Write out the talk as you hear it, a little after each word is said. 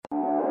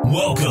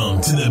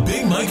Welcome to the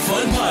Big Mike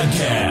Fund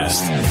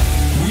Podcast,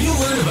 where you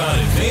learn about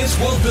advanced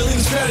wealth building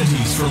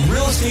strategies from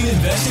real estate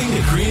investing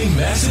to creating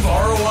massive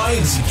ROI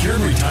and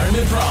secured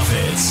retirement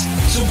profits.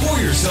 So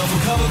pour yourself a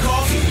cup of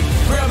coffee,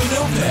 grab a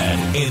notepad,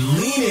 and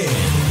lean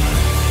in.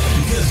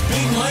 Because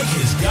Big Mike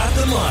has got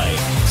the mic,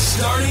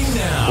 starting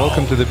now.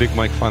 Welcome to the Big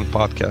Mike Fund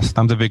Podcast.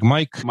 I'm the Big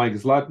Mike. Mike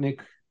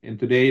Zlatnik, and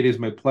today it is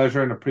my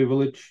pleasure and a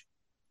privilege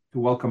to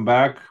welcome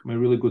back my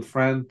really good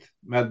friend,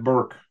 Matt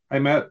Burk. Hi,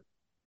 Matt.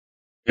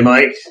 Hey,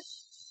 Mike.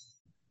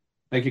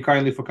 Thank you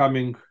kindly for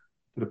coming to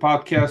the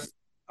podcast.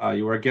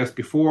 You were a guest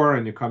before,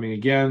 and you're coming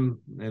again.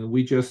 And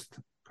we just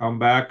come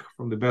back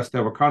from the Best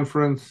Ever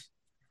Conference.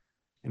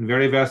 And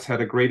VeryVest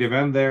had a great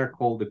event there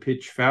called the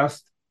Pitch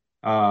Fest,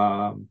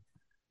 sponsoring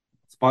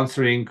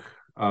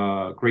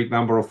a great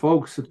number of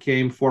folks that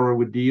came forward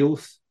with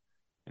deals.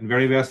 And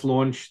VeryVest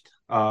launched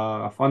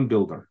a fund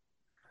builder.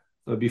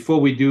 So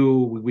before we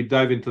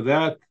dive into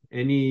that,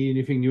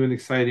 anything new and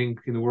exciting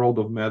in the world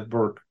of Matt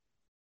Burk?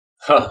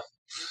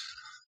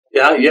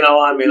 Yeah,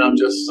 I'm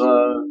just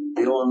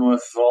dealing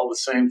with all the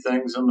same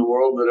things in the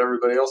world that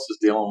everybody else is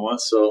dealing with.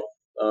 So,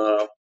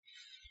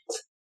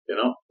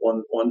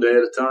 one day at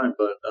a time.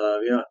 But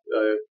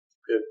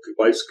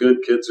wife's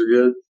good, kids are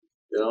good.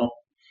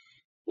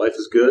 Life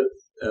is good,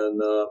 and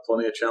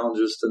plenty of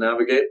challenges to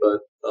navigate.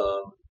 But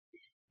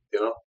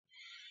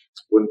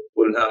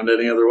wouldn't have it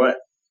any other way.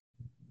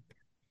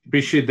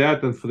 Appreciate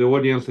that. And for the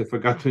audience, I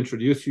forgot to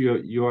introduce you.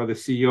 You are the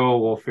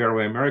CEO of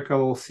Fairway America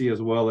LLC,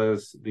 as well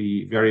as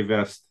the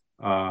VeryVest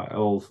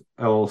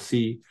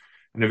LLC.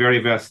 And the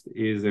VeryVest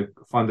is a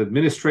fund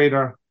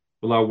administrator.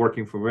 We love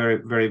working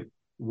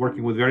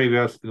working with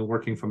VeryVest, been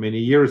working for many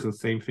years, and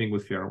same thing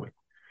with Fairway.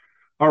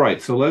 All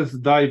right, so let's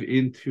dive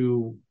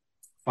into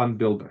Fund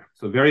Builder.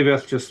 So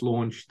VeryVest just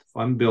launched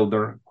Fund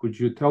Builder. Could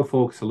you tell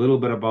folks a little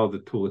bit about the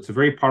tool? It's a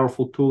very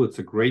powerful tool. It's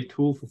a great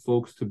tool for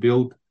folks to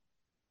build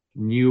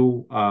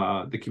new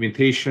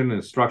documentation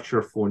and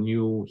structure for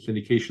new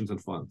syndications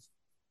and funds.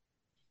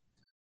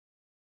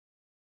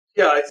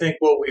 Yeah, I think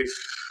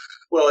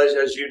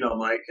as you know,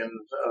 Mike, and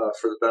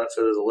for the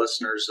benefit of the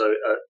listeners,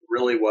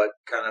 really what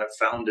kind of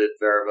founded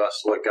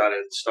VeryVest, what got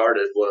it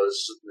started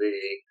was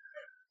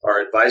our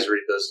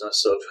advisory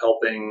business of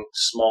helping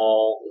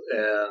small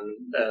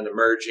and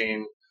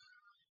emerging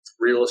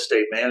real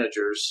estate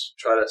managers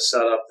try to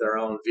set up their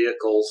own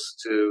vehicles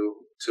to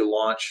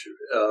launch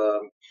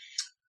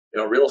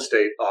real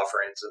estate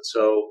offerings. And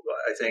so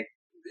I think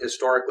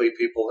historically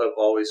people have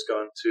always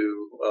gone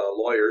to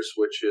lawyers,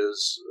 which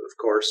is, of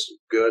course,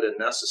 good and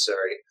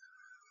necessary.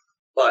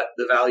 But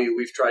the value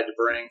we've tried to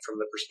bring from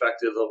the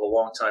perspective of a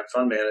longtime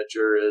fund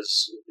manager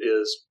is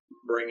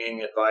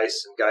bringing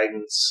advice and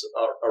guidance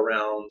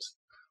around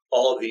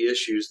all of the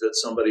issues that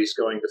somebody's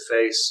going to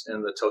face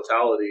in the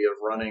totality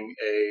of running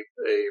a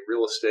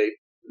real estate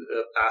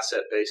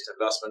asset-based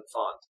investment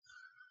fund.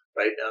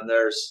 Right. And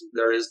there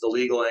is the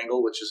legal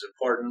angle, which is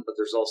important, but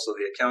there's also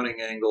the accounting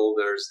angle.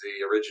 There's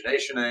the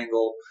origination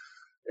angle,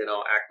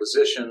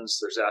 acquisitions,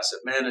 there's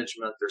asset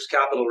management, there's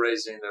capital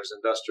raising, there's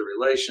investor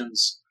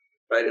relations,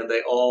 right. And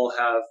they all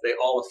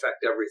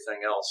affect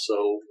everything else.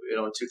 So,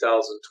 in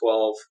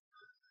 2012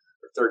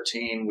 or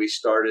 13, we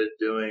started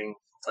doing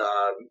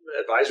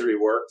advisory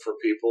work for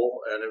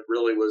people. And it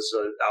really was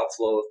an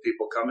outflow of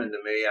people coming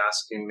to me,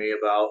 asking me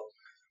about,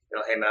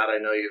 hey, Matt, I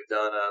know you've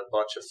done a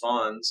bunch of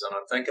funds, and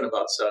I'm thinking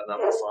about setting up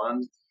a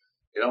fund.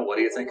 What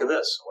do you think of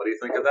this? What do you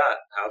think of that?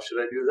 How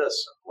should I do this?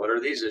 What are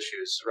these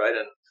issues, right?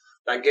 And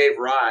that gave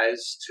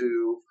rise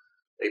to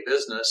a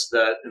business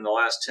that in the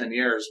last 10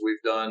 years,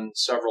 we've done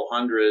several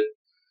hundred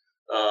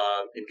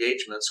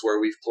engagements where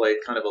we've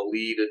played kind of a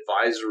lead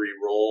advisory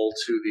role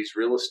to these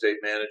real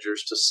estate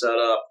managers to set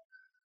up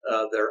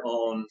their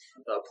own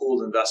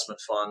pooled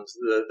investment fund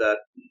that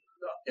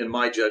in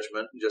my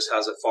judgment, just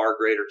has a far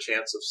greater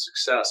chance of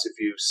success if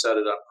you set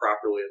it up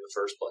properly in the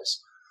first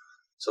place.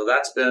 So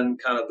that's been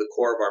kind of the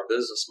core of our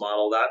business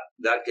model.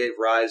 That gave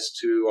rise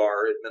to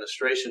our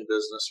administration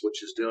business,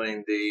 which is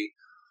doing the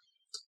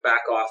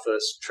back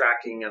office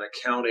tracking and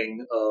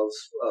accounting of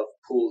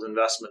pooled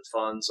investment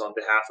funds on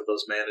behalf of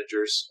those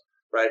managers,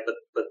 right?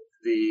 But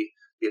the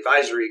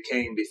advisory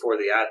came before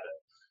the admin.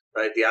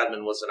 Right, the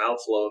admin was an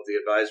outflow of the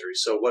advisory.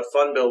 So what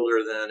Fund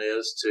Builder then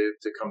is, to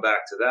come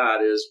back to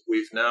that, is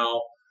we've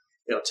now,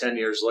 10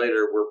 years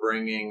later, we're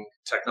bringing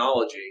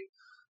technology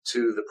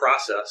to the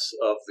process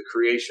of the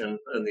creation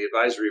and the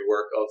advisory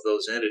work of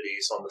those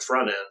entities on the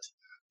front end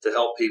to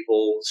help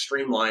people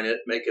streamline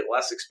it, make it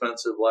less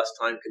expensive, less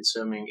time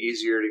consuming,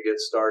 easier to get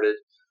started,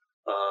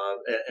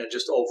 and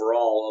just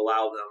overall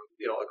allow them,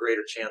 a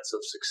greater chance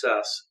of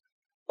success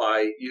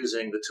by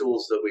using the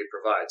tools that we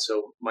provide.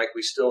 So, Mike,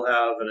 we still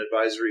have an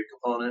advisory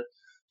component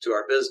to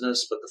our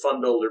business, but the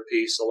Fund Builder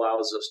piece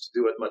allows us to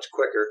do it much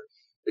quicker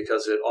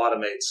because it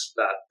automates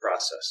that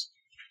process.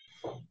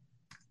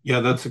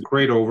 Yeah, that's a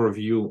great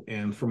overview.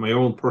 And from my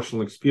own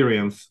personal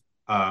experience,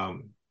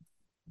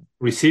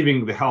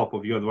 receiving the help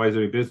of your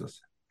advisory business,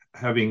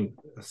 having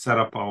set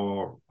up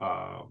our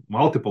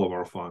multiple of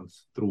our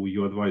funds through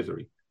your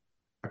advisory,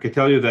 I can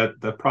tell you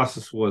that the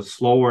process was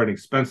slower and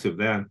expensive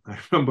then. I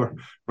remember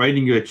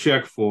writing you a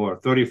check for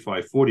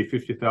 $35, $40,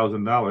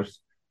 $50,000.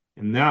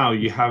 And now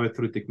you have it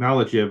through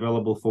technology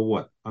available for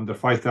what? Under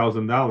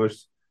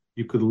 $5,000,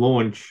 you could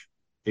launch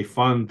a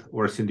fund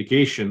or a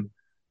syndication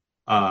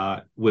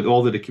with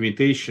all the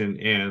documentation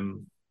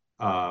and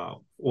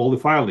all the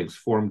filings,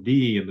 Form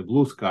D and the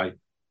Blue Sky.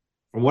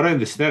 From what I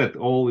understand, it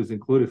all is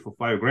included for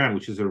 $5,000,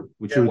 which is a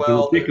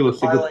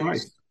ridiculously good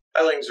price.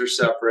 Filings are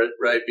separate,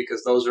 right?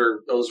 Because those are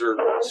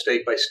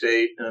state by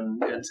state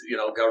and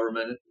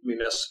government,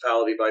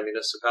 municipality by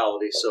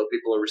municipality. So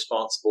people are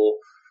responsible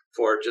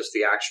for just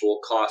the actual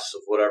costs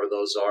of whatever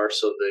those are.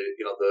 So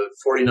the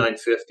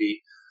 $49.50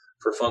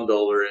 for fund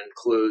builder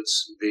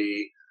includes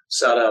the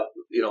setup,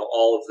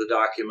 all of the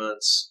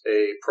documents,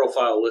 a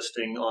profile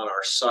listing on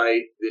our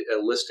site,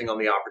 a listing on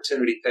the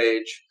opportunity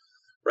page,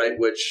 right?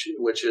 Which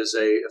is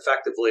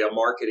effectively a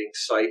marketing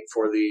site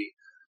for the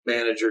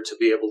manager to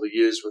be able to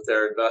use with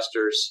their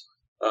investors.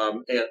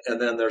 And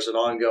then there's an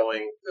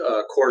ongoing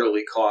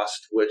quarterly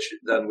cost, which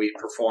then we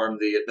perform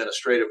the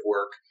administrative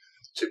work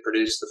to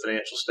produce the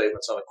financial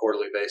statements on a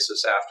quarterly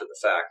basis after the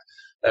fact.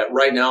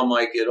 Right now,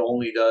 Mike, it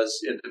only does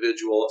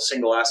individual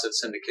single asset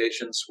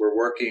syndications. We're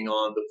working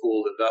on the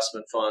pooled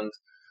investment fund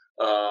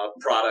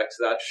product.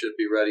 That should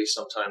be ready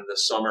sometime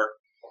this summer.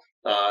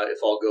 If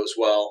all goes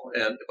well,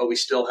 but we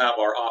still have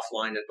our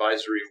offline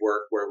advisory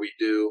work where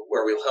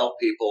we'll help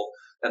people,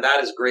 and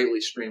that is greatly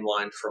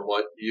streamlined from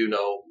what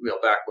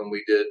back when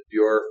we did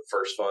your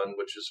first fund,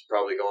 which is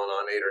probably going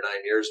on 8 or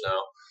 9 years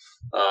now,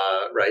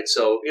 right?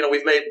 So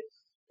we've made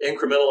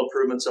incremental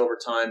improvements over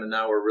time, and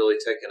now we're really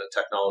taking a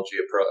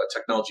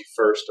technology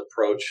first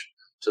approach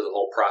to the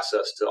whole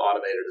process to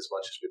automate it as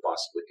much as we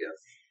possibly can.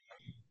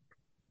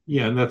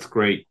 Yeah, and that's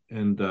great.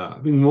 And I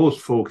think most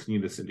folks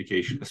need a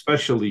syndication,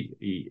 especially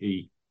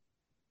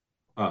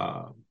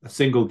a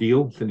single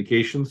deal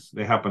syndications.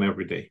 They happen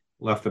every day,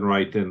 left and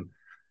right. And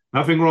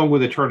nothing wrong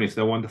with attorneys;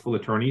 they're wonderful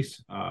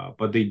attorneys,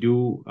 but they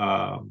do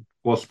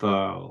cost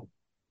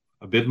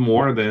a bit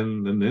more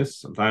than this.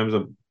 Sometimes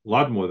a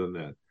lot more than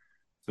that.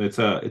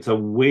 So it's a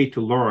way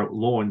to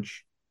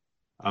launch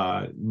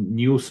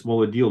new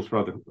smaller deals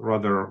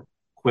rather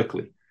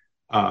quickly.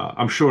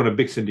 I'm sure in a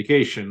big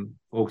syndication,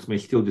 folks may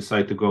still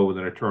decide to go with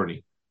an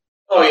attorney.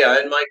 Oh yeah,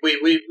 and Mike,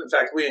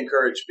 we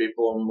encourage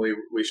people, and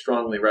we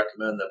strongly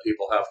recommend that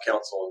people have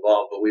counsel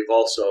involved. But we've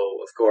also,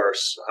 of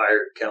course,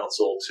 hired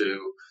counsel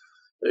to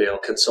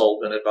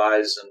consult and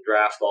advise and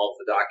draft all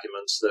of the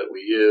documents that we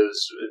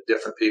use.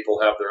 Different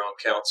people have their own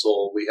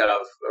counsel. We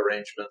have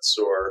arrangements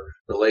or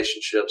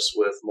relationships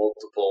with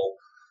multiple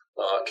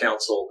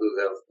counsel who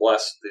have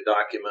blessed the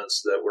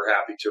documents that we're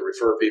happy to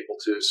refer people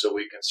to, so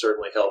we can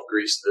certainly help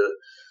grease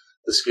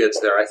the skids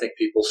there. I think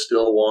people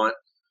still want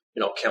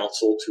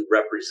counsel to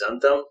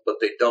represent them, but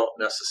they don't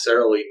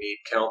necessarily need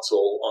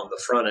counsel on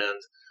the front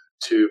end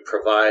to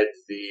provide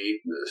the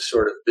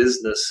sort of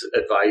business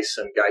advice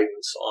and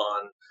guidance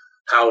on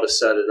how to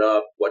set it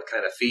up, what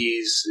kind of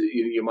fees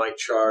you might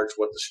charge,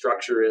 what the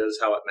structure is,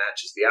 how it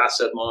matches the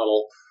asset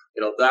model.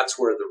 That's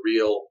where the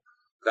real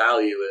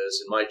value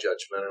is, in my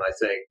judgment. And I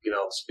think,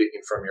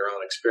 speaking from your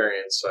own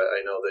experience,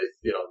 I know that,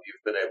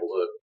 you've been able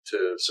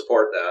to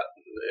support that,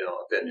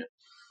 opinion.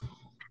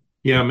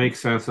 Yeah, it makes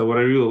sense. So what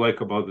I really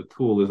like about the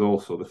tool is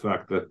also the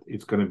fact that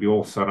it's going to be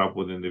all set up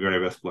within the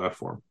VeryVest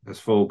platform. As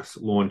folks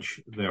launch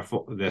their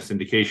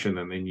syndication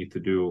and they need to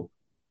do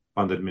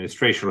fund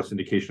administration or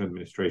syndication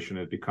administration,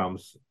 it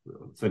becomes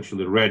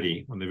essentially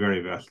ready on the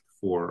VeryVest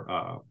for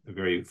a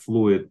very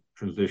fluid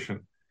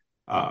transition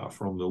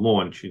from the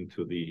launch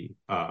into the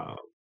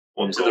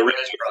raise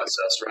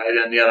process, right?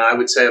 And I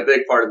would say a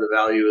big part of the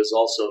value is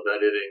also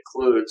that it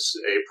includes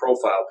a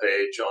profile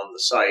page on the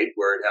site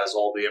where it has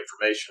all the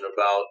information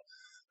about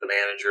the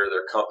manager,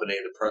 their company,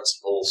 the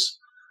principals,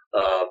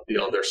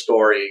 their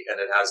story, and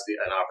it has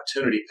an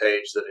opportunity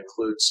page that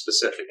includes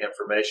specific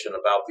information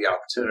about the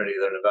opportunity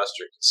that an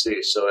investor can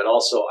see. So it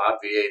also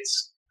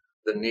obviates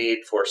the need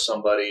for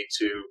somebody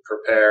to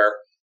prepare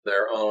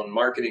their own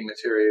marketing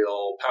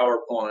material,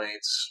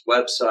 PowerPoints,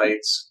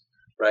 websites,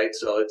 right?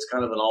 So it's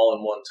kind of an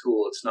all-in-one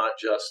tool. It's not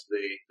just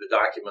the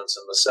documents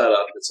and the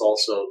setup. It's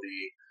also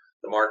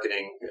the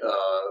marketing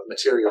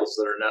materials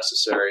that are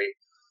necessary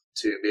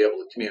to be able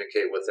to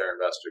communicate with their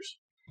investors.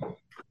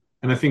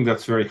 And I think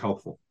that's very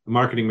helpful. The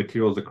marketing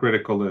materials are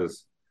critical.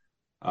 As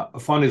a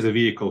fund is a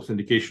vehicle,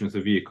 syndication is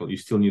a vehicle. You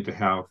still need to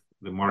have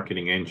the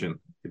marketing engine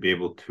to be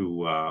able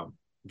to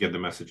get the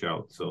message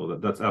out. So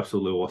that's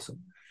absolutely awesome.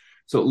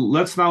 So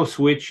let's now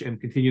switch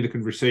and continue the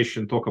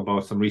conversation, talk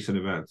about some recent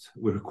events.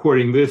 We're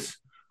recording this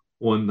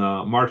on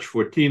March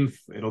 14th.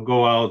 It'll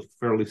go out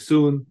fairly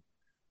soon,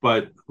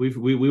 but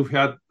we've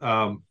had,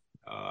 I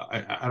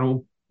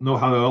don't know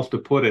how else to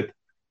put it,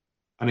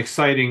 an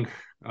exciting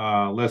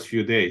last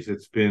few days.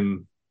 It's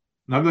been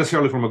not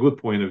necessarily from a good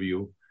point of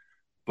view,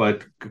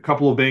 but a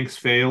couple of banks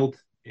failed,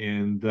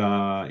 and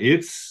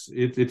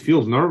it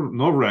feels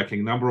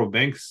nerve-wracking. Number of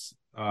banks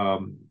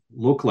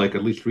look like,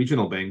 at least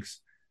regional banks,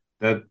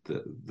 that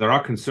there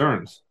are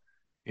concerns,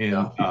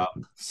 and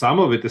some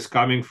of it is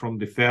coming from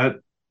the Fed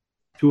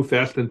too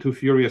fast and too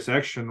furious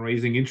action,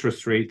 raising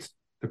interest rates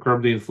to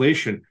curb the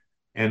inflation.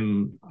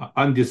 And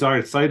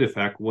undesired side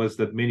effect was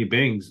that many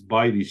banks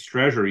buy these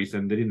treasuries,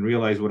 and they didn't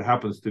realize what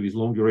happens to these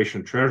long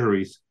duration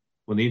treasuries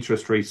when the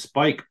interest rates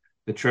spike.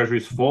 The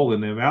treasuries fall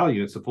in their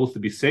value. It's supposed to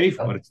be safe,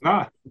 but it's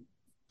not.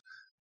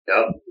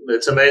 Yep.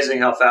 It's amazing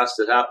how fast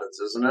it happens,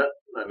 isn't it?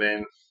 I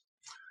mean,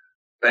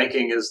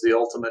 banking is the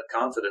ultimate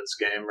confidence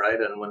game, right?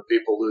 And when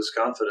people lose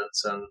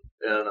confidence in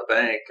a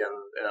bank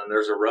and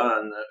there's a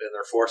run and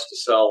they're forced to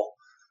sell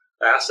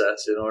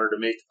assets in order to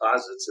meet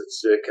deposits,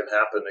 it can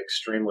happen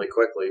extremely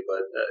quickly.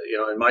 But,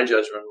 in my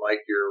judgment,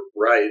 Mike, you're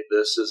right.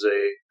 This is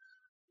a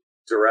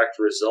direct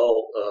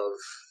result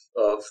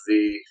of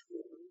the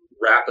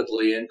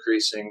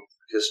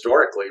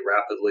historically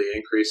rapidly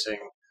increasing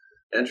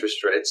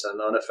interest rates and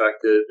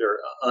unaffected or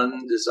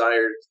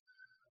undesired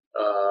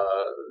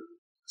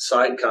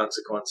side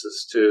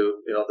consequences to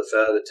the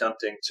Fed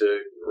attempting to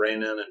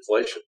rein in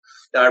inflation.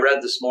 Now, I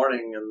read this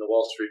morning in the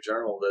Wall Street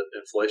Journal that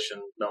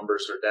inflation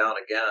numbers are down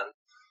again,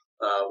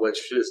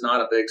 which is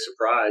not a big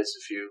surprise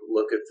if you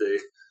look at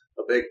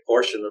a big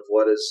portion of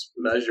what is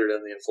measured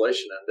in the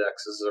inflation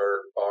indexes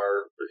are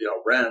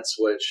rents,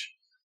 which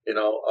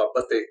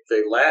but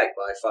they lag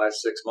by 5-6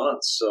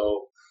 months.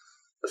 So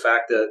the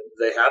fact that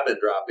they have been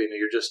dropping,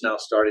 you're just now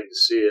starting to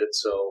see it.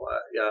 So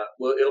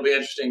well, it'll be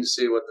interesting to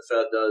see what the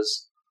Fed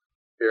does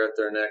here at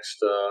their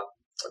next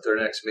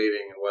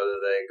meeting, and whether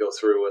they go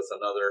through with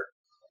another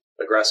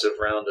aggressive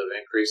round of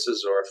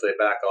increases, or if they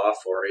back off,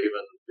 or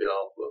even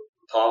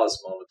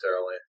pause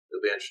momentarily.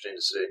 It'll be interesting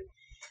to see.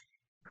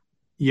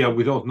 Yeah,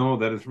 we don't know.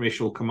 That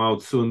information will come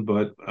out soon,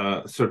 but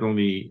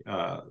certainly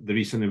the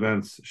recent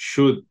events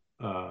should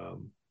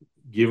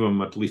give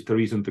them at least a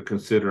reason to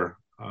consider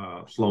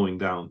slowing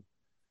down.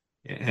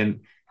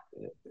 And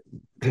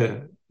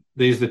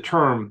there's the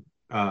term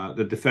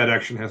that the Fed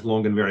action has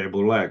long and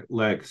variable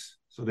legs.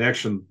 So the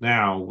action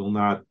now will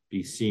not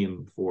be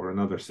seen for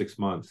another 6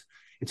 months.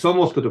 It's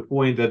almost to the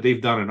point that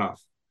they've done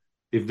enough.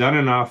 They've done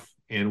enough,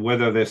 and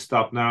whether they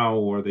stop now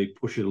or they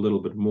push it a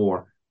little bit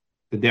more,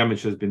 the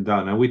damage has been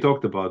done. And we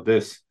talked about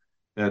this,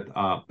 that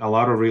a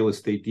lot of real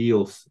estate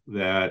deals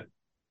that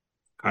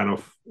kind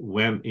of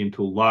went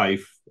into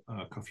life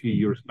a few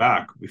years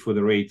back before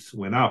the rates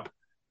went up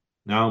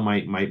now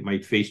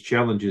might face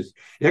challenges.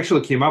 It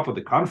actually came up at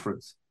the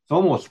conference. It's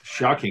almost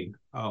shocking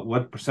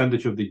what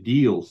percentage of the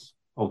deals,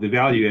 of the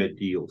value-add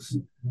deals,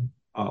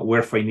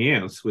 were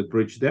financed with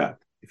bridge debt.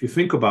 If you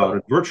think about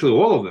it, virtually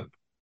all of them.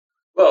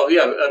 Well,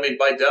 yeah, I mean,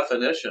 by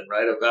definition,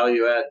 right, a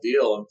value-add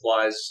deal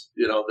implies,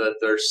 that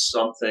there's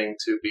something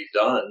to be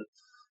done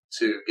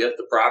to get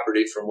the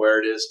property from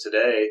where it is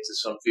today to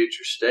some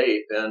future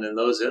state. And in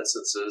those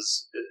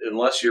instances,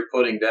 unless you're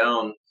putting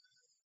down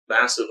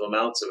massive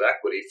amounts of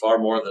equity, far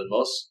more than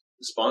most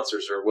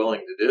sponsors are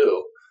willing to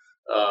do,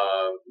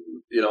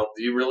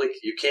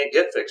 you can't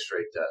get fixed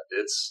rate debt.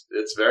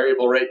 It's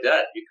variable rate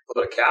debt. You can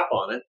put a cap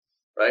on it,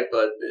 right?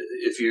 But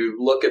if you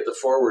look at the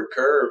forward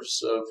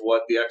curves of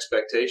what the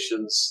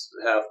expectations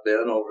have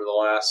been over the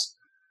last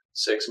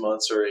 6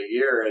 months or a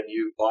year, and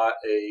you bought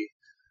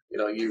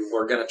you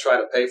were going to try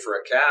to pay for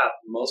a cap,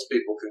 most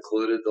people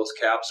concluded those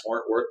caps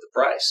weren't worth the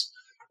price.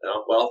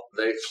 Well,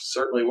 they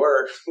certainly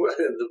were with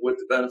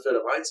the benefit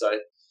of hindsight,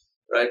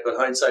 right? But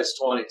hindsight's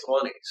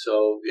 20/20.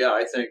 So yeah,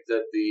 I think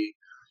that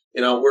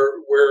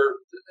we're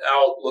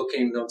out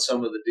looking on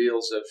some of the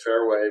deals at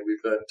Fairway.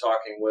 We've been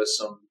talking with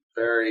some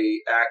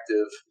very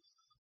active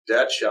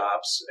debt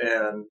shops,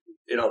 and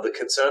the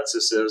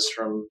consensus is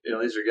from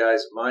these are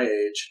guys my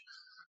age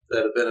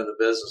that have been in the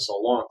business a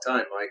long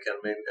time, Mike. I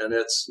mean, and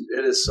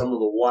it is some of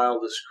the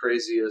wildest,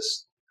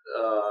 craziest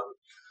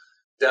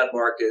debt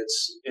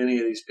markets any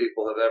of these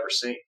people have ever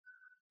seen,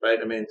 right?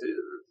 I mean,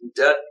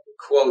 debt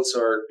quotes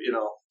are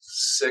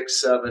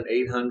 6, 7,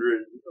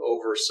 800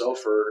 over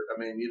SOFR. I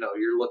mean,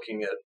 you're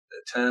looking at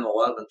 10,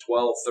 11,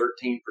 12,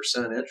 13%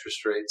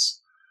 interest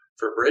rates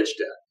for bridge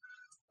debt.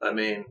 I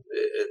mean,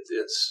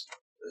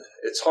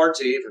 it's hard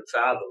to even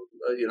fathom,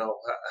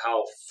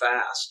 how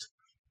fast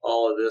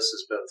all of this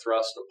has been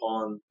thrust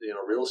upon,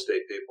 real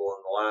estate people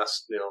in the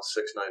last,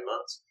 6-9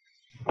 months.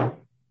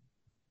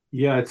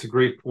 Yeah, it's a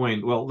great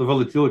point. Well, the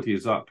volatility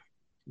is up.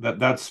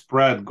 That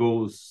spread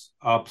goes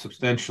up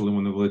substantially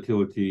when the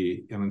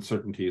volatility and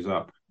uncertainty is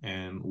up.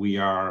 And we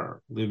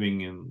are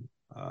living in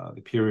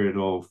the period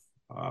of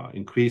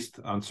increased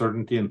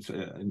uncertainty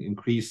and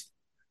increased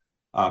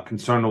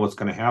concern of what's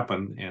going to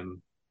happen.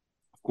 And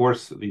of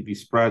course, the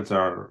spreads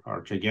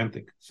are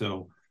gigantic.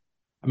 So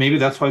maybe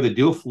that's why the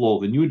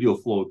new deal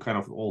flow kind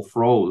of all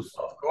froze.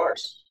 Of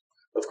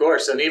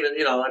course. And even,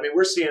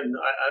 we're seeing,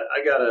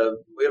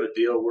 we have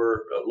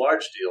a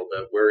large deal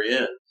that we're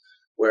in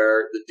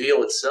where the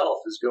deal itself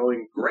is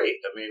going great.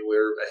 I mean,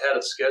 we're ahead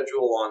of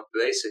schedule on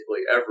basically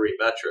every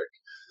metric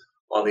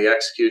on the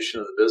execution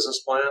of the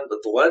business plan, but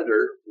the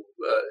lender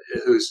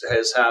who's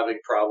having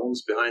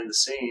problems behind the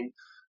scene,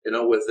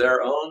 with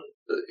their own,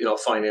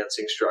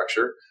 financing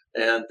structure,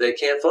 and they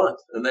can't fund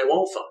and they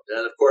won't fund.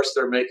 And of course,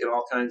 they're making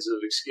all kinds of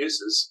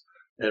excuses.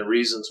 and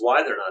reasons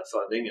why they're not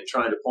funding and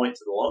trying to point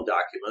to the loan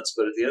documents.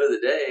 But at the end of the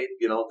day,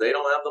 they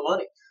don't have the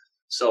money.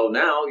 So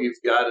now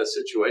you've got a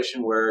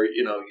situation where,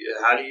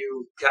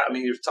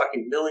 you're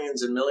talking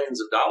millions and millions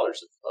of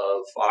dollars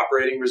of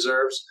operating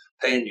reserves,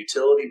 paying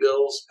utility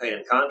bills,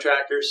 paying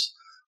contractors,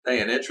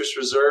 paying interest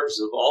reserves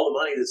of all the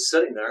money that's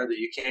sitting there that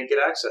you can't get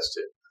access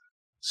to.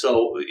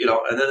 So,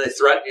 and then they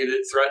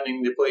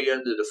threatening to put you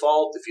into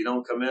default if you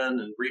don't come in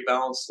and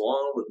rebalance the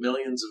loan with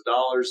millions of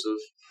dollars of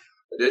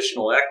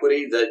additional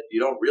equity that you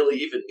don't really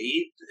even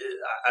need.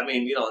 I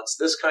mean, it's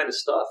this kind of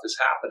stuff is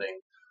happening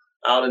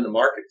out in the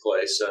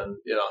marketplace. And,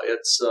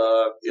 it's,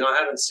 I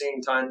haven't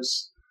seen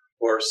times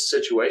or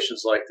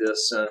situations like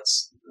this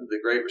since the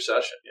Great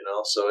Recession,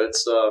 so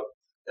it's,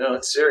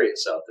 it's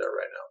serious out there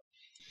right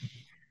now.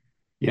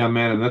 Yeah,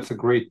 man. And that's a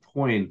great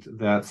point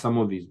that some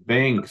of these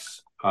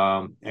banks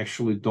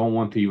actually don't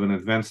want to even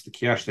advance the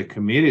cash they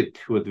committed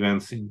to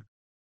advancing.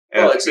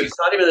 Well, it's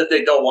not even that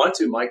they don't want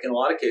to, Mike, in a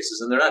lot of cases,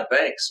 and they're not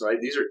banks,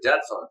 right? These are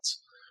debt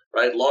funds,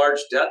 right? Large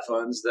debt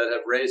funds that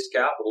have raised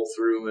capital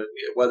through,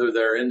 whether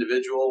they're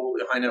individual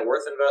high net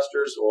worth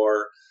investors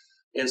or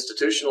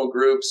institutional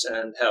groups,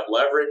 and have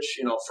leverage,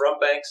 from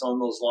banks on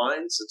those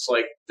lines. It's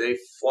like they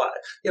fly,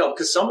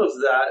 because some of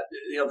that,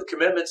 the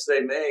commitments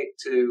they make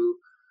to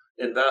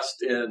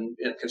invest in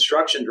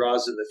construction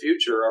draws in the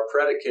future are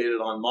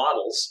predicated on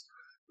models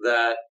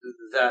that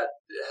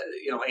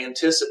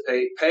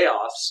anticipate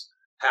payoffs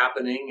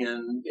happening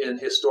in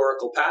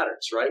historical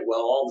patterns, right?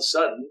 Well, all of a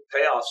sudden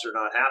payoffs are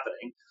not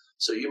happening.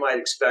 So you might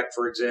expect,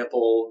 for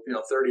example,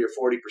 30 or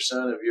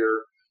 40% of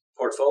your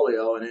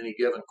portfolio in any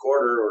given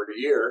quarter or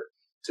year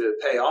to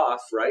pay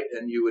off, right?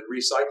 And you would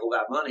recycle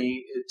that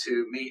money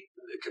to meet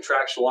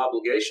contractual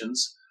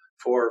obligations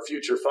for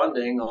future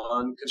funding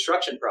on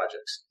construction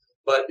projects.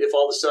 But if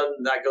all of a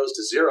sudden that goes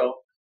to 0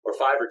 or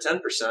 5 or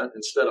 10%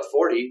 instead of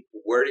 40,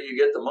 where do you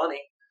get the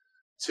money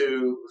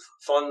to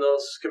fund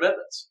those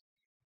commitments?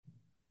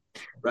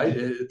 Right?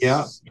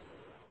 Yeah,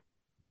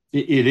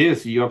 it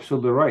is. You're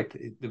absolutely right.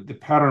 The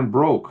pattern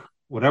broke.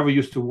 Whatever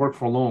used to work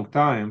for a long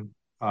time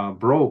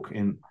broke.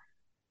 And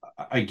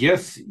I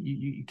guess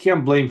you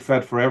can't blame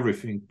Fed for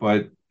everything,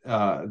 but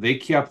they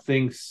kept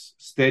things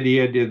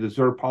steady at the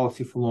reserve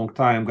policy for a long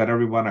time, got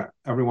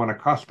everyone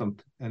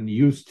accustomed and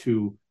used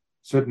to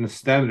certain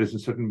standards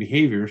and certain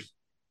behaviors,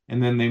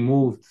 and then they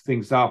moved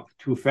things up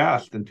too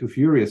fast and too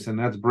furious, and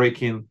that's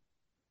breaking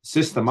the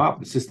system up.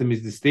 The system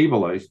is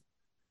destabilized,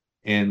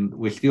 and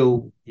we're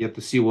still yet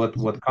to see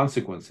what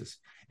consequences.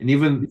 And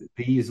even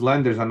these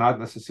lenders are not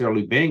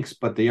necessarily banks,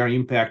 but they are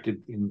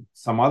impacted in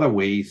some other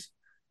ways.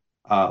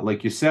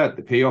 Like you said,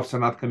 the payoffs are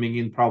not coming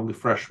in, probably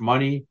fresh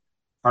money,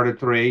 harder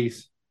to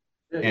raise.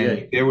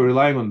 And they were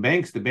relying on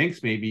banks. The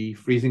banks may be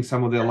freezing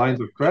some of their lines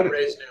of credit. You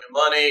raise new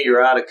money,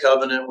 you're out of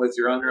covenant with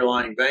your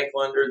underlying bank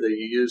lender that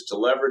you use to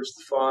leverage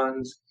the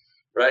funds,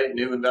 right?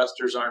 New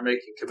investors aren't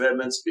making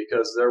commitments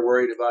because they're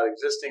worried about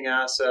existing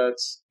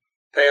assets.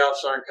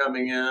 Payoffs aren't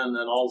coming in,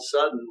 and all of a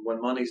sudden,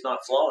 when money's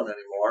not flowing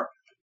anymore,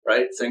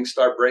 right, things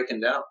start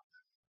breaking down.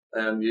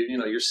 And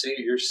you're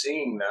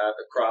seeing that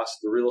across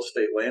the real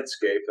estate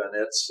landscape,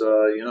 and it's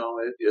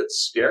it's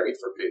scary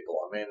for people.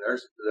 I mean,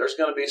 there's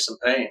going to be some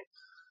pain.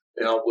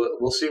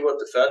 We'll see what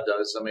the Fed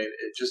does. I mean,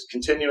 it just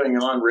continuing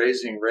on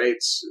raising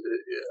rates,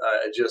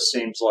 it just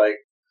seems like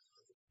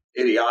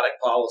idiotic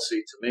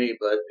policy to me.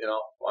 But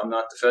I'm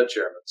not the Fed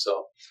chairman,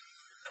 so.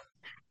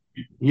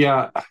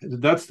 Yeah,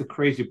 that's the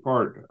crazy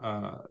part.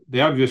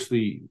 They're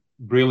obviously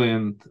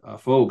brilliant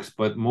folks,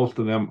 but most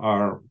of them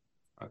are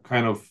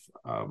kind of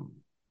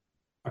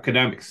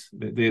academics.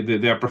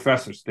 They're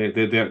professors.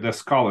 They're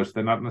scholars.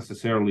 They're not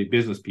necessarily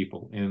business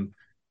people. And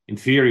in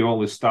theory, all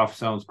this stuff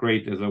sounds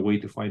great as a way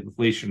to fight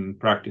inflation. In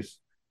practice,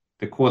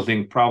 they're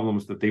causing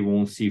problems that they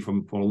won't see for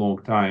a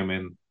long time.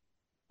 And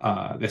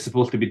they're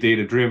supposed to be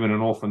data-driven,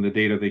 and often the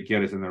data they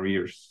get is in their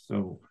ears.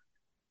 So,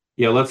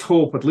 yeah, let's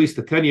hope at least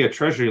the 10-year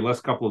Treasury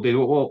last couple of days,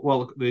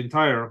 well the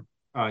entire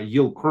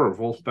yield curve,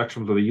 all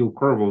spectrums of the yield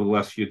curve over the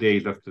last few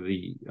days after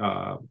the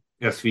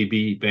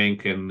SVB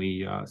bank and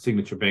the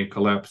Signature Bank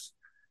collapse,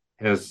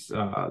 has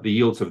the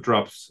yields have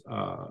dropped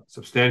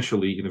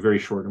substantially in a very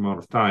short amount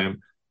of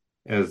time,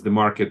 as the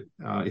market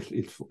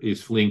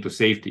is fleeing to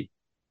safety.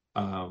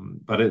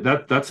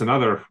 But that's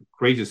another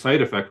crazy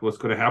side effect. What's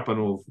going to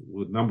happen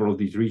with a number of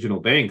these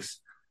regional banks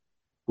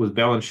whose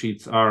balance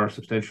sheets are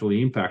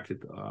substantially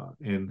impacted?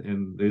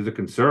 And there's a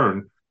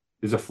concern.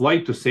 There's a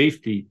flight to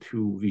safety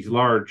to these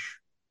large,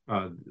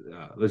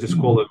 let's just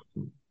call it,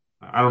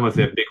 I don't know if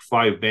they're big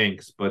five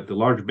banks, but the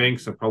large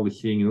banks are probably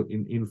seeing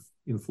an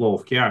inflow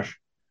of cash.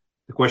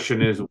 The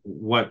question is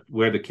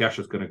where the cash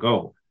is going to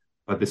go.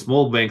 But the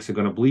small banks are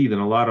going to bleed,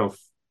 and a lot of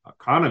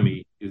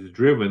economy is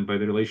driven by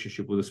the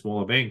relationship with the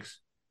smaller banks.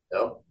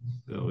 Yep.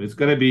 So it's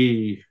going to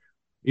be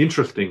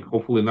interesting,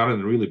 hopefully not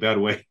in a really bad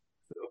way.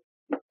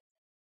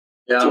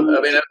 Yeah, I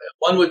mean,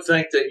 one would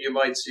think that you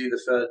might see the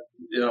Fed,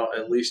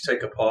 at least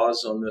take a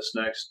pause on this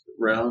next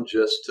round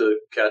just to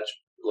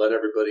let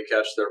everybody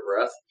catch their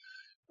breath,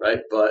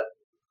 right? But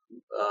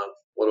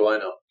what do I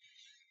know?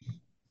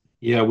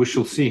 Yeah, we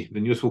shall see. The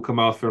news will come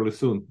out fairly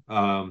soon.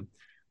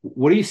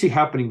 What do you see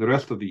happening the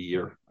rest of the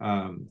year?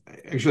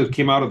 Actually, it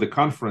came out of the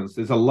conference.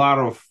 There's a lot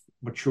of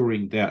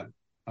maturing debt,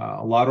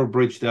 a lot of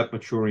bridge debt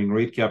maturing,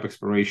 rate cap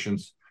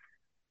expirations.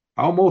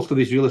 How are most of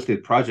these real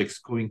estate projects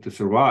going to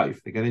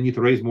survive? They're going to need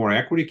to raise more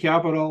equity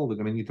capital. They're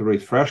going to need to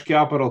raise fresh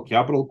capital,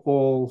 capital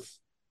calls.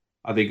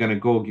 Are they going to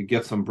go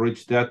get some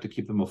bridge debt to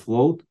keep them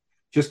afloat?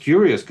 Just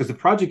curious, because the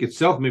project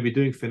itself may be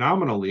doing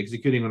phenomenally,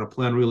 executing on a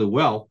plan really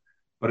well.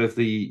 But if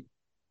the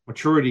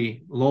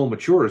maturity loan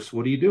matures,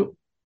 what do you do?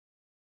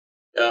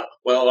 Yeah,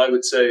 well, I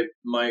would say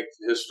my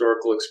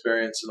historical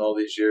experience in all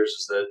these years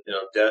is that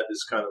debt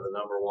is kind of the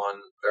number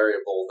one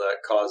variable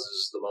that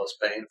causes the most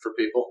pain for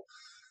people.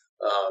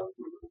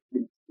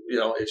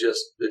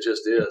 It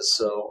just is.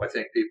 So I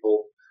think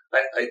people,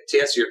 to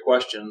answer your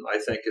question, I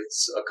think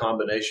it's a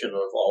combination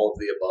of all of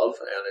the above,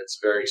 and it's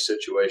very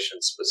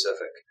situation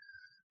specific,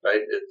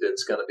 right?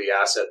 It's going to be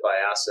asset by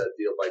asset,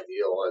 deal by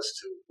deal as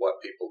to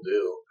what people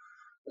do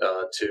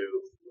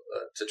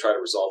to try to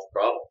resolve the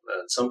problem.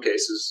 And in some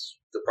cases,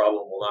 the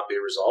problem will not be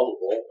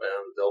resolvable,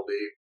 and there'll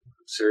be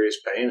serious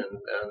pain,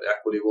 and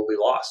equity will be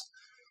lost.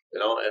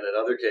 And in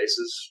other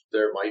cases,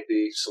 there might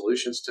be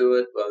solutions to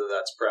it, whether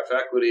that's pref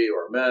equity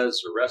or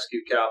mezz or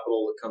rescue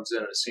capital that comes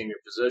in a senior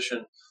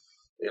position,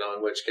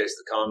 in which case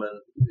the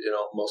common,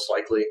 most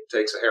likely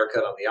takes a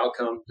haircut on the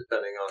outcome,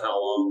 depending on how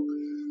long,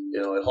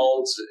 it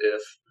holds.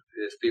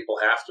 If people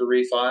have to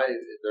refi,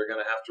 they're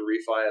going to have to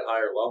refi at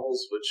higher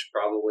levels, which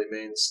probably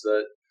means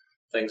that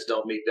things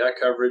don't meet debt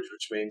coverage,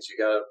 which means you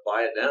got to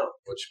buy it down,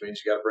 which means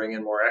you got to bring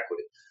in more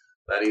equity.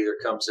 That either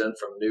comes in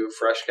from new,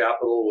 fresh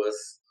capital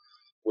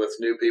with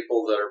new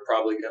people that are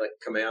probably going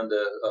to command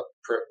a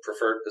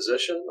preferred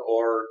position,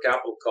 or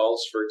capital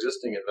calls for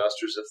existing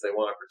investors if they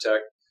want to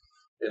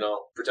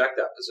protect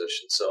that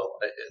position. So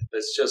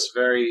it's just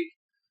very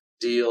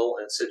deal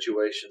and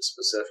situation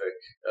specific,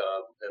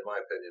 in my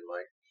opinion,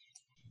 Mike.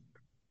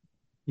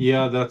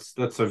 Yeah,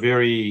 that's a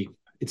very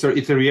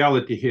it's a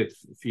reality hit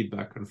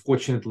feedback.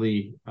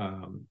 Unfortunately,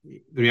 the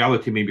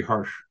reality may be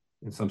harsh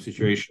in some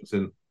situations,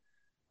 and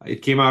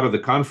it came out of the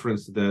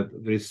conference that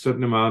there is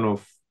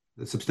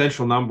a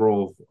substantial number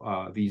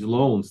of these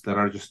loans that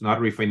are just not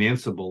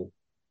refinanceable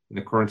in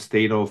the current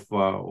state of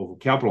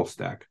capital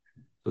stack.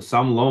 So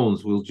some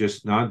loans will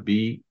just not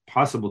be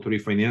possible to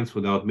refinance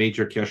without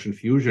major cash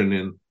infusion,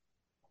 and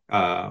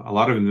a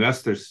lot of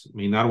investors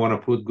may not want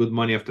to put good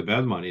money after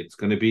bad money. It's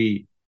going to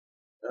be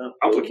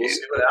We'll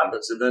see what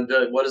happens. And then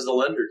what does the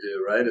lender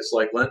do, right? It's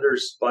like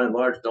lenders, by and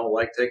large, don't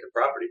like taking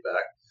property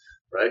back,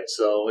 right?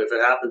 So if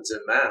it happens in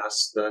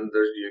mass, then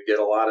you get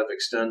a lot of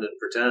extend and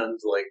pretend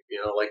like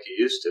you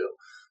used to,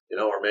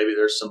 or maybe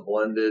there's some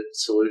blended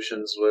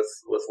solutions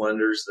with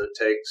lenders that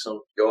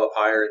go up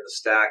higher in the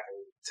stack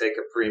and take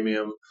a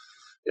premium,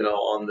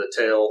 on the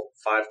tail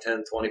 5,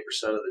 10, 20%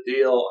 of the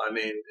deal. I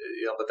mean,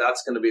 but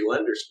that's going to be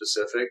lender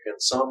specific, and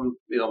some,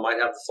 might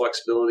have the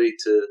flexibility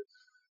to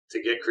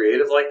get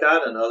creative like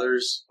that, and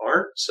others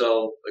aren't.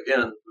 So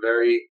again,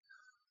 very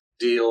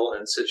deal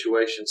and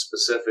situation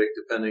specific,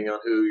 depending on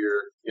who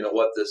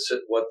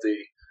what the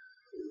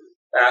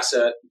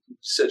asset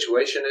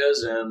situation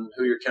is and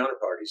who your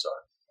counterparties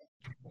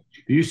are.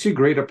 Do you see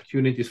great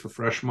opportunities for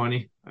fresh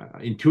money?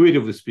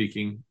 Intuitively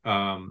speaking,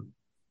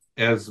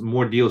 as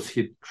more deals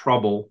hit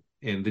trouble,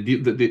 and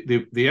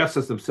the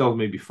assets themselves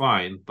may be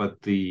fine, but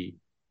the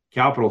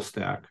capital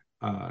stack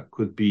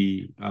could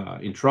be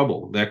in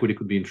trouble. The equity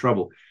could be in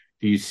trouble.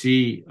 Do you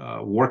see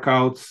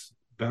workouts,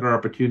 better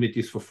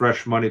opportunities for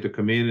fresh money to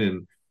come in,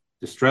 and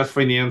distress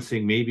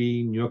financing,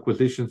 maybe new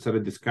acquisitions at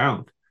a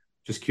discount?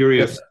 Just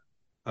curious,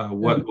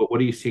 what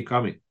do you see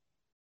coming?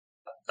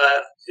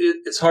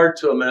 It's hard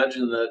to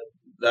imagine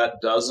that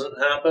doesn't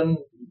happen,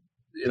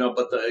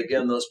 but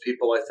again, those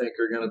people I think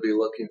are going to be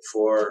looking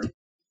for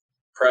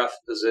pref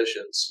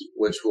positions,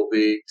 which will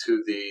be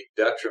to the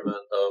detriment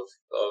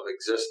of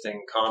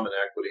existing common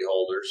equity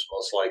holders,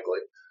 most likely.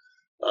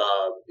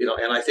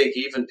 And I think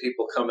even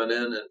people coming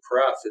in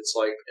pref, it's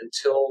like,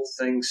 until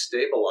things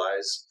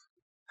stabilize,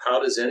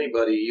 how does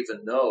anybody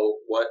even know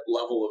what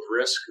level of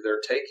risk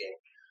they're taking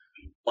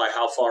by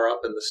how far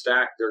up in the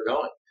stack they're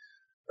going,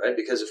 right?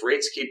 Because if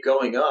rates keep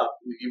going up,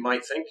 you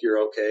might think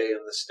you're okay in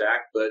the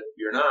stack, but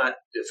you're not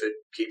if it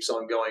keeps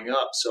on going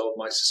up. So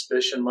my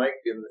suspicion, Mike,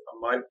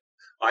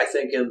 I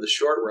think in the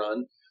short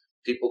run,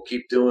 people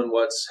keep doing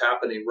what's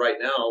happening right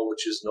now,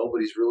 which is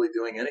nobody's really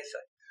doing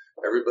anything.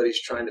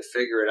 Everybody's trying to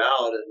figure it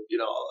out. And,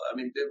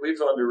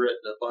 we've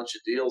underwritten a bunch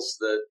of deals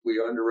that we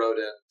underwrote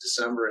in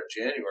December and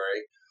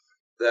January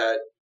that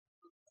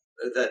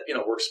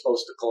we're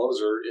supposed to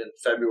close or in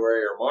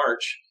February or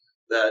March,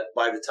 that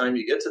by the time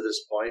you get to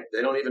this point,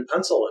 they don't even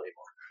pencil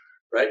anymore,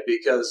 right?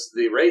 Because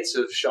the rates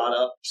have shot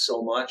up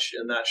so much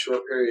in that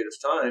short period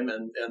of time,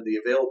 and the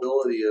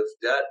availability of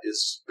debt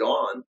is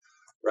gone,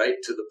 right?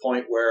 To the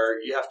point where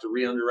you have to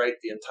re-underwrite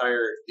the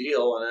entire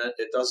deal, and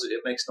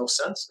it makes no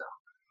sense now.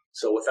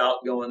 So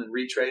without going and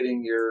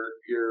retrading your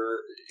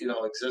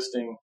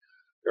existing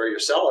or your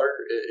seller,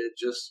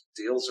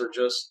 deals are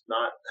just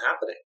not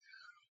happening.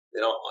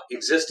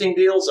 Existing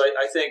deals,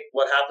 I think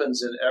what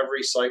happens in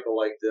every cycle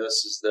like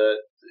this is that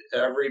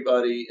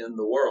everybody in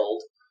the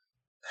world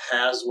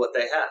has what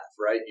they have,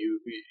 right?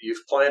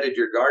 You've planted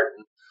your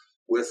garden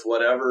with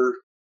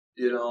whatever,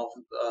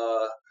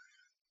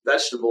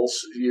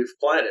 vegetables you've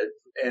planted,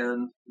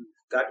 and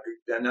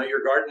now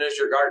your garden is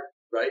your garden,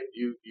 right?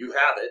 You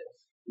have it.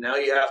 Now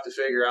you have to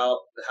figure out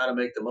how to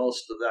make the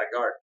most of that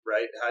garden,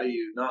 right? How do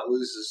you not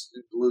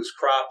lose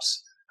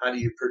crops? How do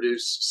you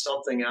produce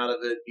something out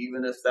of it,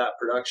 even if that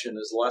production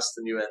is less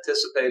than you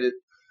anticipated,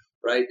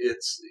 right?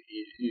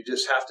 You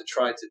just have to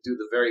try to do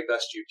the very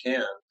best you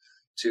can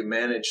to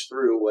manage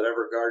through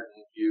whatever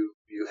garden you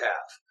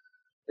have.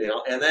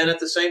 And then at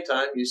the same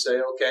time, you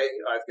say, okay,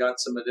 I've got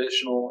some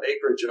additional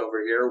acreage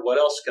over here. What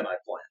else can I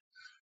plant?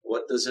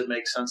 What does it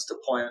make sense to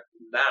plant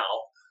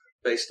now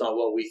based on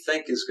what we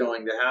think is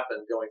going to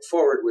happen going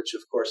forward, which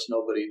of course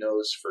nobody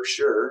knows for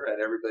sure,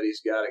 and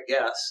everybody's got a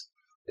guess,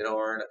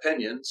 or an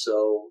opinion.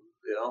 So,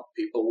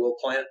 people will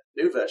plant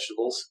new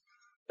vegetables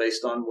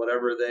based on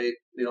whatever they,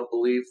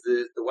 believe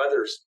the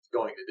weather's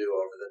going to do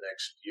over the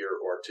next year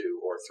or two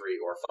or three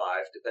or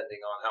five, depending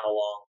on how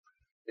long,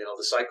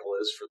 the cycle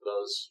is for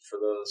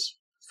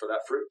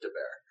that fruit to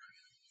bear.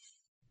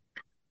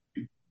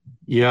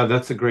 Yeah,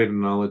 that's a great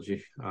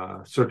analogy.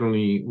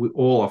 Certainly, we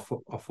all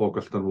are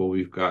focused on what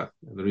we've got.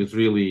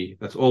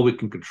 That's all we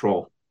can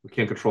control. We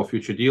can't control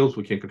future deals.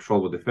 We can't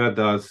control what the Fed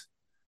does.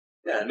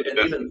 Yeah, and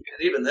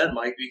even then,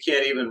 Mike, you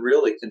can't even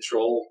really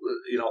control,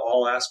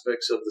 all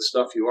aspects of the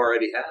stuff you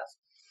already have,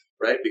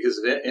 right? Because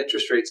if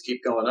interest rates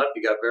keep going up,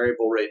 you got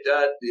variable rate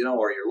debt,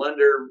 or your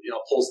lender,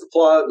 pulls the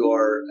plug,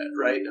 or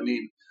right. I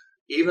mean,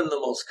 even the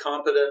most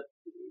competent,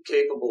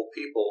 capable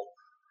people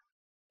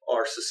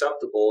are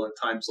susceptible in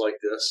times like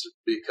this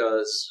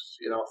because,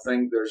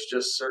 there's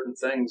just certain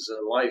things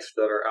in life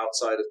that are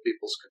outside of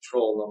people's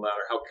control, no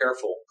matter how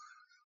careful,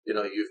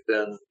 you've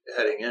been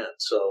heading in.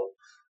 So,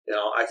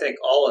 I think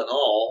all in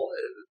all,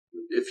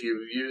 if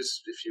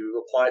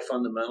you apply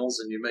fundamentals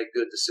and you make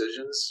good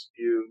decisions,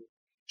 you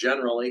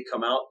generally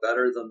come out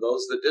better than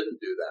those that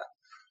didn't do that.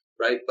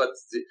 Right. But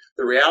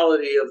the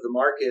reality of the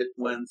market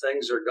when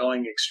things are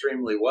going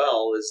extremely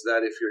well is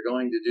that if you're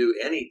going to do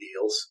any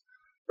deals,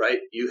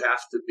 right, you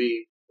have to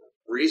be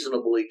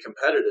reasonably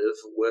competitive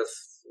with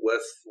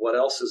what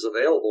else is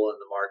available in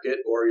the market,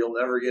 or you'll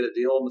never get a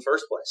deal in the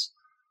first place.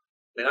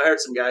 I mean, I heard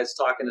some guys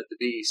talking at the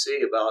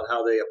BEC about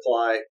how they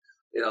apply,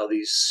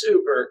 these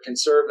super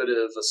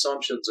conservative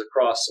assumptions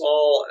across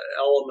all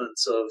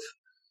elements of,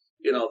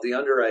 the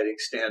underwriting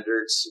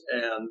standards,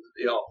 and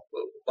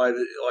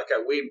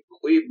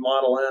we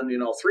model in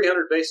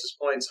 300 basis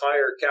points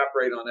higher cap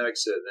rate on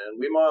exit, and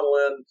we model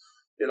in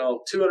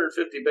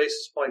 250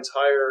 basis points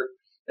higher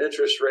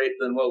interest rate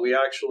than what we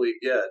actually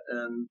get,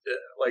 and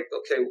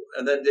okay,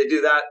 and then they do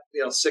that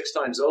 6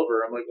 times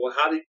over. I'm like, well,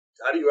 how do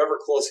you ever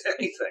close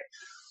anything,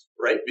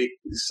 right?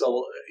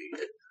 So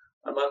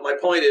my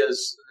point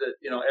is that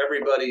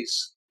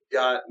everybody's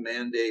got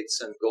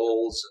mandates and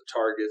goals and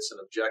targets and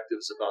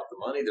objectives about the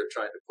money they're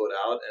trying to put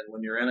out. And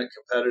when you're in a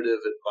competitive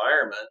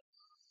environment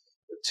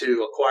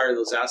to acquire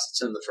those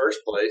assets in the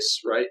first place,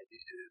 right,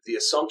 the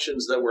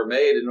assumptions that were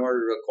made in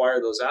order to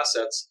acquire those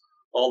assets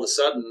all of a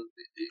sudden,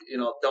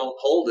 don't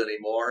hold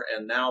anymore.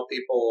 And now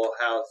people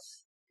have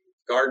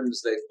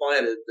gardens they've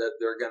planted that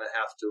they're going to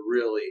have to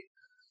really,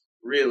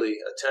 really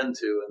attend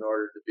to in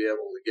order to be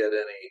able to get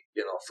any,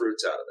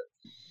 fruits out of it.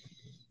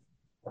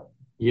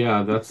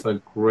 Yeah, that's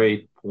a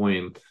great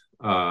point.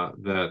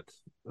 That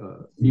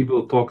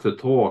people talk the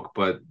talk,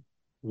 but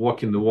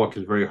walking the walk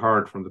is very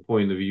hard from the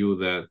point of view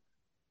that,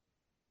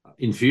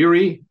 in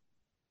theory,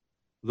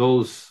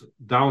 those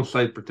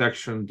downside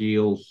protection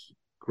deals,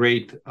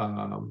 great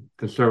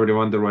conservative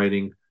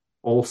underwriting,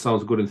 all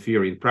sounds good in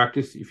theory. In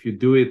practice, if you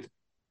do it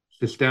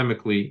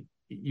systemically,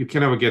 you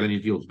can never get any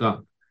deals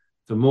done.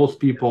 So most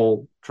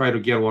people try to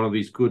get one of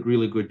these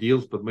really good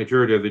deals, but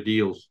majority of the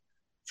deals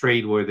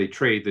trade where they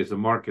trade. There's a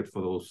market for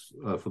those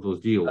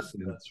deals.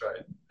 That's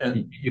right.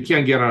 And you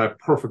can't get a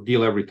perfect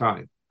deal every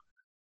time.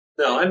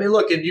 No, I mean,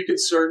 look, and you can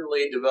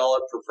certainly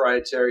develop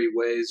proprietary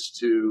ways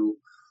to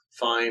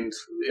find,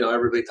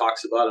 everybody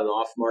talks about an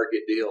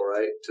off-market deal,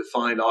 right? To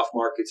find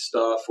off-market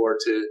stuff or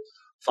to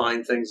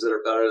find things that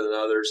are better than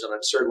others. And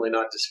I'm certainly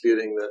not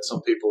disputing that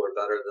some people are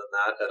better than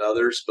that at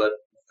others. But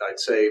I'd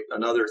say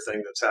another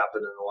thing that's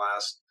happened in the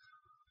last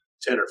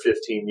 10 or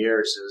 15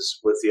 years is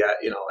with the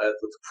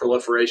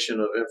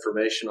proliferation of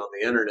information on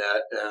the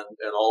internet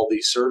and all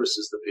these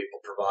services that people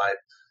provide,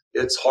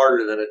 it's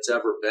harder than it's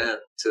ever been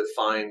to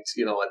find,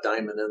 a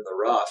diamond in the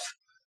rough,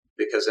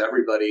 because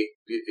everybody,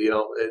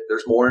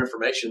 there's more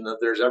information than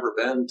there's ever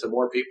been to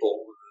more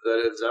people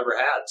that it's ever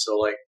had.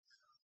 So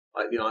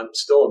I'm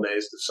still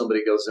amazed if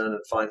somebody goes in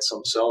and finds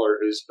some seller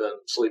who's been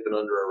sleeping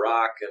under a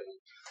rock and,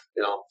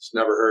 has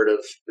never heard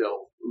of,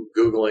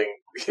 Googling,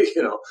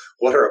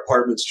 what are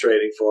apartments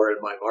trading for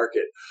in my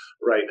market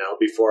right now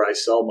before I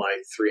sell my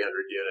 300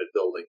 unit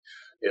building,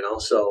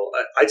 So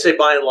I'd say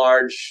by and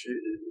large,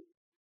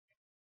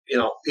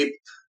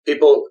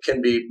 people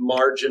can be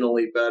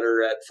marginally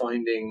better at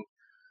finding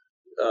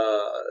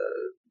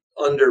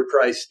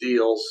underpriced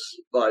deals,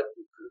 but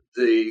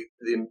the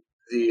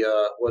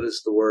what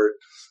is the word?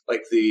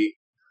 Like the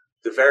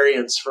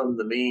variance from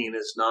the mean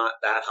is not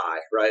that high,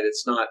 right?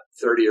 It's not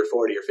 30 or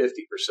 40 or 50%.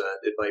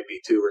 It might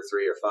be 2 or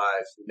 3 or 5,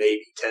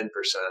 maybe 10%,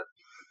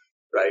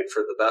 right?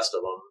 For the best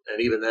of them.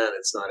 And even then,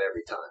 it's not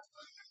every time.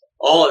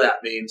 All of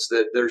that means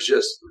that there's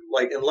just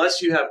like,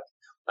 unless you have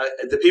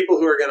the people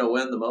who are going to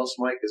win the most,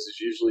 Mike, as is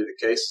usually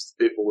the case,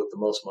 the people with the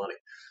most money,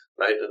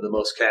 right? And the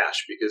most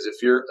cash, because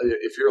if you're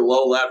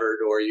low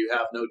levered or you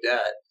have no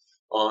debt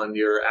on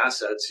your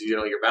assets,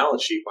 your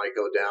balance sheet might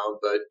go down,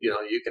 but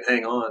you can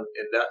hang on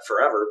in debt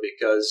forever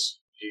because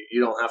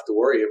you don't have to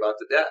worry about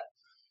the debt,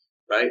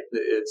 right?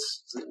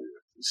 It's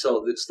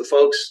the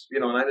folks,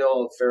 and I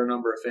know a fair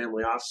number of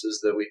family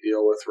offices that we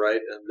deal with,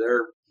 right? And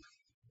they're,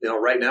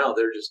 right now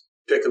they're just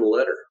picking the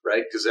litter,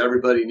 right? Because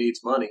everybody needs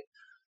money,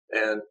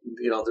 and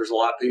there's a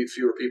lot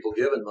fewer people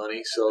giving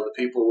money, so the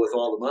people with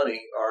all the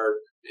money are,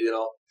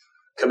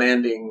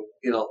 commanding,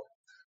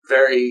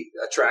 very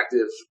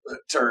attractive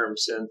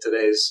terms in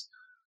today's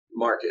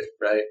market,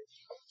 right?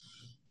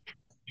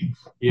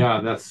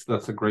 Yeah,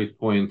 that's a great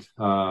point.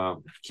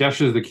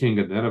 Cash is the king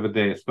at the end of the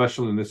day,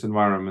 especially in this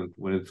environment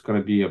when it's going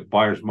to be a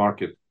buyer's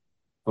market.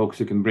 Folks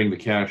who can bring the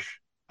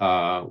cash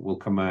will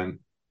command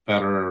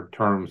better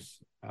terms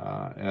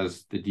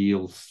as the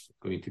deal's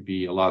going to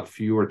be a lot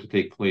fewer to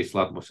take place, a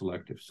lot more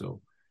selective.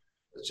 So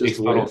it makes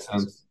a lot of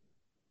sense.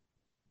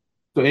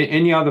 So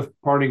any other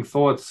parting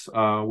thoughts?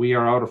 We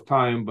are out of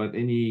time, but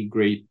any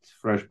great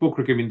fresh book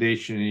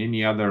recommendation,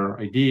 any other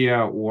idea,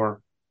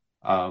 or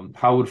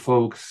how would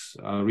folks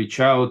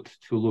reach out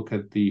to look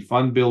at the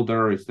fund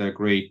builder? Is that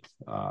great?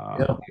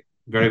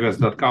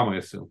 VeryVest.com, I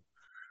assume.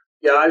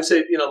 Yeah, I'd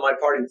say, my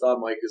parting thought,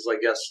 Mike, is I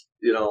guess,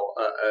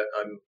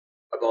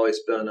 I've always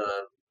been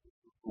a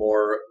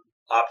more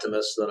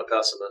optimist than a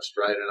pessimist,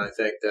 right? And I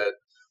think that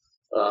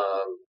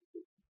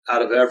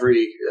out of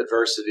every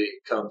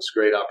adversity comes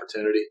great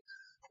opportunity.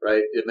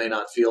 Right. It may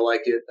not feel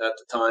like it at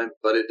the time,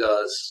 but it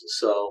does.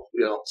 So,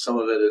 some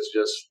of it is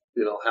just,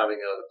 having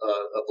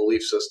a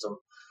belief system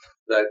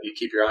that you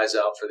keep your eyes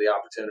out for the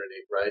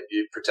opportunity, right?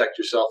 You protect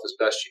yourself as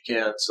best you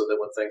can so that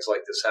when things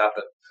like this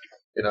happen,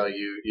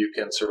 you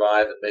can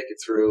survive and make it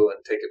through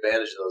and take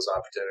advantage of those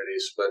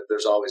opportunities. But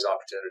there's always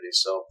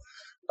opportunities. So,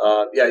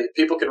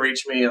 people can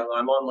reach me.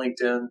 I'm on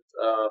LinkedIn,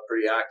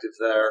 pretty active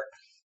there.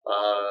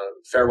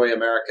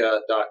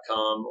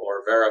 FairwayAmerica.com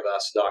or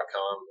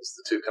VeryVest.com is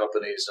the two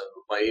companies, and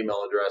my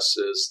email address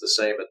is the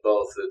same at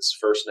both. It's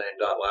first name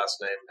dot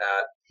last name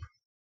at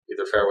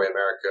either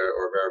FairwayAmerica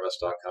or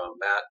VeryVest.com.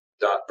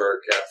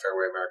 Matt.Burk at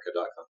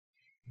FairwayAmerica.com.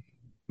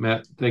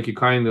 Matt, thank you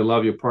kindly.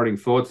 Love your parting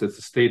thoughts. It's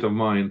a state of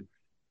mind,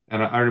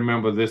 and I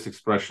remember this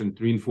expression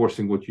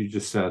reinforcing what you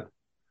just said.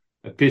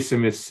 A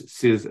pessimist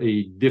sees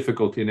a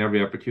difficulty in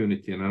every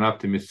opportunity, and an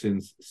optimist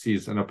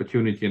sees an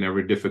opportunity in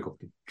every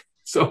difficulty.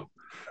 So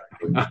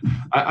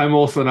I'm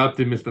also an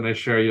optimist, and I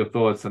share your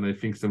thoughts, and I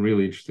think some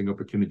really interesting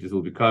opportunities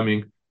will be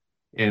coming,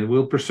 and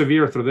we'll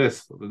persevere through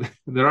this.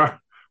 There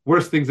are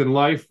worse things in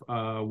life.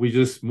 We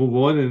just move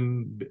on,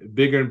 and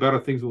bigger and better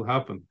things will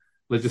happen.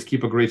 Let's just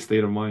keep a great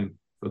state of mind.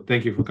 So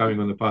thank you for coming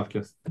on the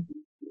podcast.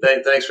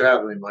 Thanks for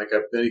having me, Mike.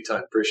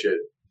 Anytime. Appreciate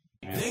it.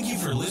 Thank you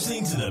for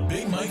listening to the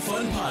Big Mike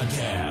Fund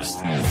Podcast.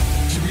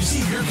 To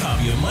receive your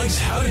copy of Mike's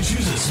How to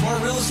Choose a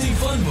Smart Real Estate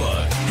Fund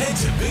book, head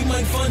to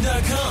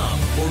BigMikeFund.com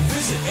or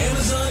visit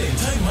Amazon and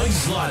type Mike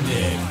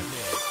Zlotnick.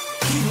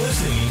 Keep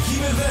listening and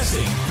keep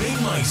investing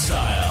Big Mike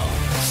style.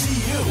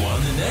 See you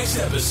on the next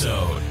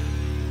episode.